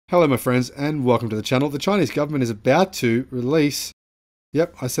Hello my friends and welcome to the channel. The Chinese government is about to release,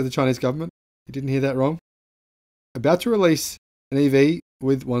 yep, I said the Chinese government, you didn't hear that wrong, about to release an EV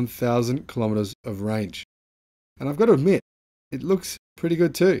with 1,000 kilometers of range. And I've got to admit, it looks pretty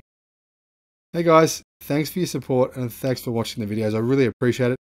good too. Hey guys, thanks for your support and thanks for watching the videos. I really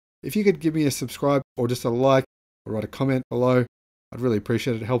appreciate it. If you could give me a subscribe or just a like or write a comment below, I'd really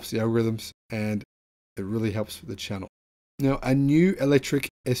appreciate it. It helps the algorithms and it really helps with the channel. Now, a new electric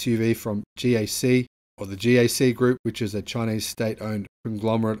SUV from GAC, or the GAC Group, which is a Chinese state-owned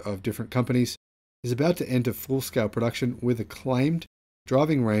conglomerate of different companies, is about to enter full-scale production with a claimed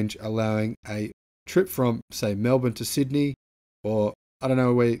driving range allowing a trip from, say, Melbourne to Sydney, or I don't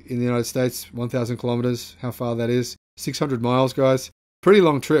know where in the United States, 1,000 kilometers, how far that is, 600 miles, guys. Pretty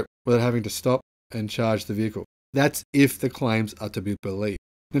long trip without having to stop and charge the vehicle. That's if the claims are to be believed.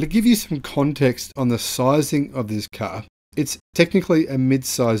 Now, to give you some context on the sizing of this car, it's technically a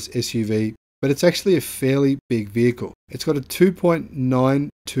mid-sized SUV, but it's actually a fairly big vehicle. It's got a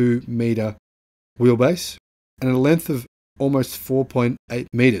 2.92 meter wheelbase and a length of almost 4.8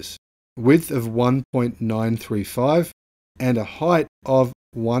 meters, width of 1.935, and a height of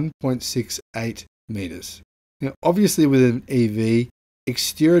 1.68 meters. Now, obviously with an EV,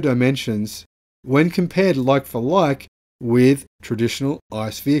 exterior dimensions, when compared like for like with traditional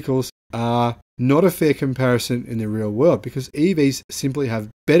ICE vehicles, are not a fair comparison in the real world because EVs simply have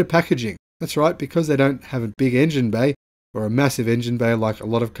better packaging. That's right, because they don't have a big engine bay or a massive engine bay like a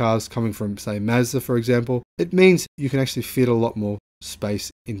lot of cars coming from, say, Mazda, for example. It means you can actually fit a lot more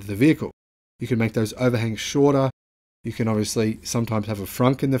space into the vehicle. You can make those overhangs shorter. You can obviously sometimes have a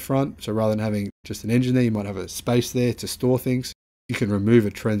frunk in the front. So rather than having just an engine there, you might have a space there to store things. You can remove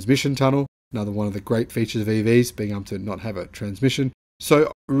a transmission tunnel. Another one of the great features of EVs, being able to not have a transmission.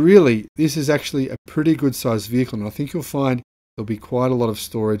 So really, this is actually a pretty good sized vehicle, and I think you'll find there'll be quite a lot of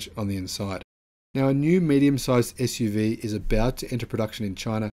storage on the inside. Now, a new medium-sized SUV is about to enter production in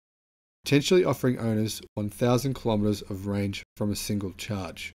China, potentially offering owners 1,000 kilometers of range from a single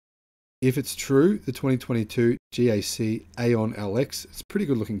charge. If it's true, the 2022 GAC Aeon LX, it's a pretty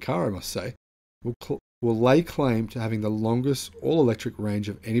good looking car, I must say, will lay claim to having the longest all-electric range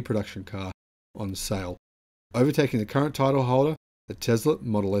of any production car on sale, overtaking the current title holder, the Tesla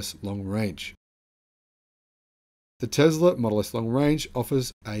Model S Long Range. The Tesla Model S Long Range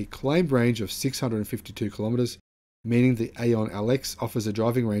offers a claimed range of 652 kilometers, meaning the Aeon LX offers a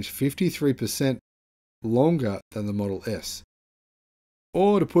driving range 53% longer than the Model S.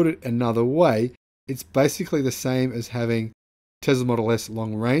 Or to put it another way, it's basically the same as having Tesla Model S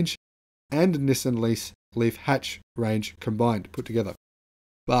Long Range and a Nissan Leaf hatch range combined, put together.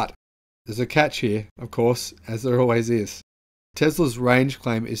 But there's a catch here, of course, as there always is. Tesla's range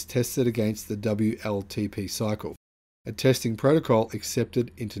claim is tested against the WLTP cycle, a testing protocol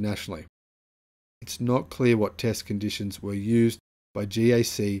accepted internationally. It's not clear what test conditions were used by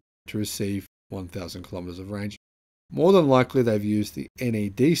GAC to receive 1,000 kilometers of range. More than likely, they've used the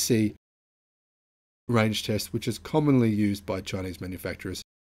NEDC range test, which is commonly used by Chinese manufacturers.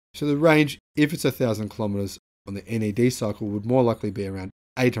 So the range, if it's 1,000 kilometers on the NED cycle, would more likely be around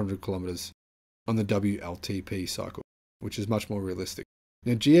 800 kilometers on the WLTP cycle, which is much more realistic.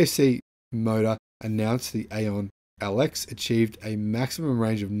 Now, GAC Motor announced the Aeon LX achieved a maximum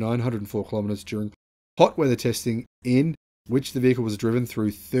range of 904 kilometers during hot weather testing, in which the vehicle was driven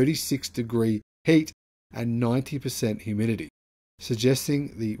through 36-degree heat and 90% humidity,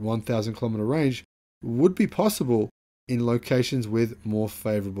 suggesting the 1,000 kilometer range would be possible in locations with more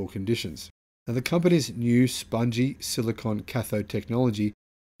favorable conditions. Now, the company's new spongy silicon cathode technology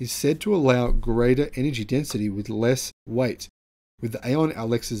is said to allow greater energy density with less weight, with the Aeon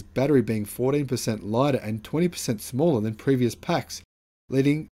LX's battery being 14% lighter and 20% smaller than previous packs,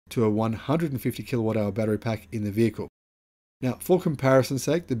 leading to a 150 kilowatt-hour battery pack in the vehicle. Now, for comparison's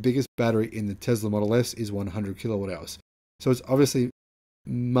sake, the biggest battery in the Tesla Model S is 100 kilowatt-hours. So it's obviously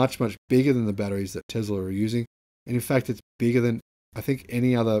much, much bigger than the batteries that Tesla are using. And in fact, it's bigger than, I think,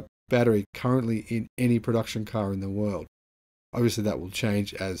 any other battery currently in any production car in the world. Obviously, that will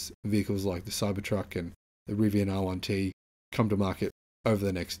change as vehicles like the Cybertruck and the Rivian R1T come to market over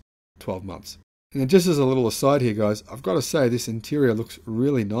the next 12 months. And just as a little aside here, guys, I've got to say this interior looks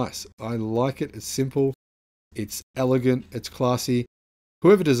really nice. I like it. It's simple, it's elegant, it's classy.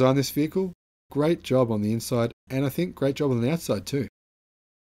 Whoever designed this vehicle, great job on the inside, and I think great job on the outside too.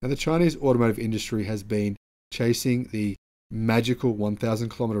 Now, the Chinese automotive industry has been chasing the magical 1,000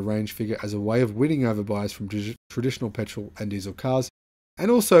 kilometer range figure as a way of winning over buyers from traditional petrol and diesel cars, and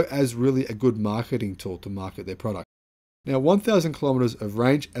also as really a good marketing tool to market their product. Now, 1,000 kilometers of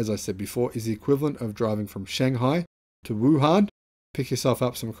range, as I said before, is the equivalent of driving from Shanghai to Wuhan, pick yourself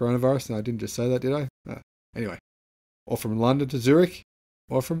up some coronavirus. No, I didn't just say that, did I? Anyway, or from London to Zurich,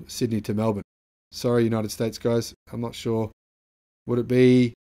 or from Sydney to Melbourne. Sorry, United States guys, I'm not sure. Would it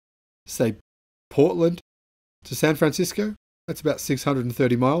be, say, Portland to San Francisco? That's about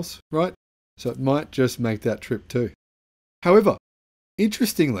 630 miles, right? So it might just make that trip too. However,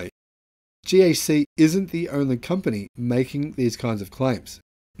 interestingly, GAC isn't the only company making these kinds of claims.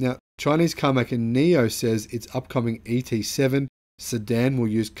 Now, Chinese carmaker NIO says its upcoming ET7 sedan will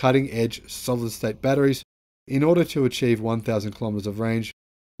use cutting-edge solid-state batteries in order to achieve 1,000 kilometers of range,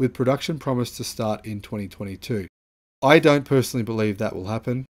 with production promised to start in 2022. I don't personally believe that will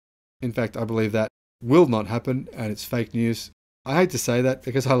happen. In fact, I believe that will not happen, and it's fake news. I hate to say that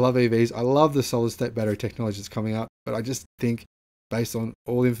because I love EVs. I love the solid-state battery technology that's coming out, but I just think, based on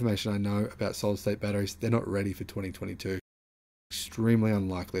all the information I know about solid-state batteries, they're not ready for 2022. Extremely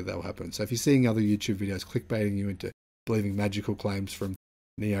unlikely that will happen. So if you're seeing other YouTube videos clickbaiting you into believing magical claims from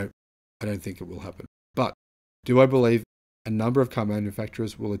NIO, I don't think it will happen. But do I believe a number of car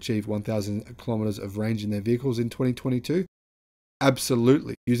manufacturers will achieve 1,000 kilometers of range in their vehicles in 2022?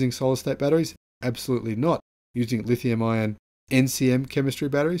 Absolutely. Using solid-state batteries? Absolutely not. Using lithium-ion NCM chemistry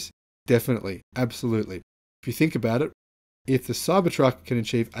batteries? Definitely. Absolutely. If you think about it, if the Cybertruck can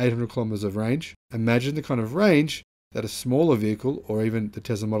achieve 800 kilometers of range, imagine the kind of range that a smaller vehicle, or even the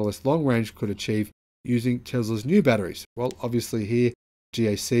Tesla Model S long range, could achieve using Tesla's new batteries. Well, obviously here,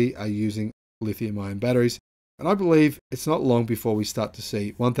 GAC are using lithium-ion batteries, and I believe it's not long before we start to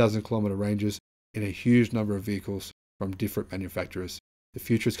see 1,000 kilometer ranges in a huge number of vehicles from different manufacturers. The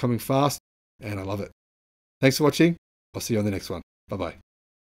future is coming fast, and I love it. Thanks for watching. I'll see you on the next one. Bye-bye.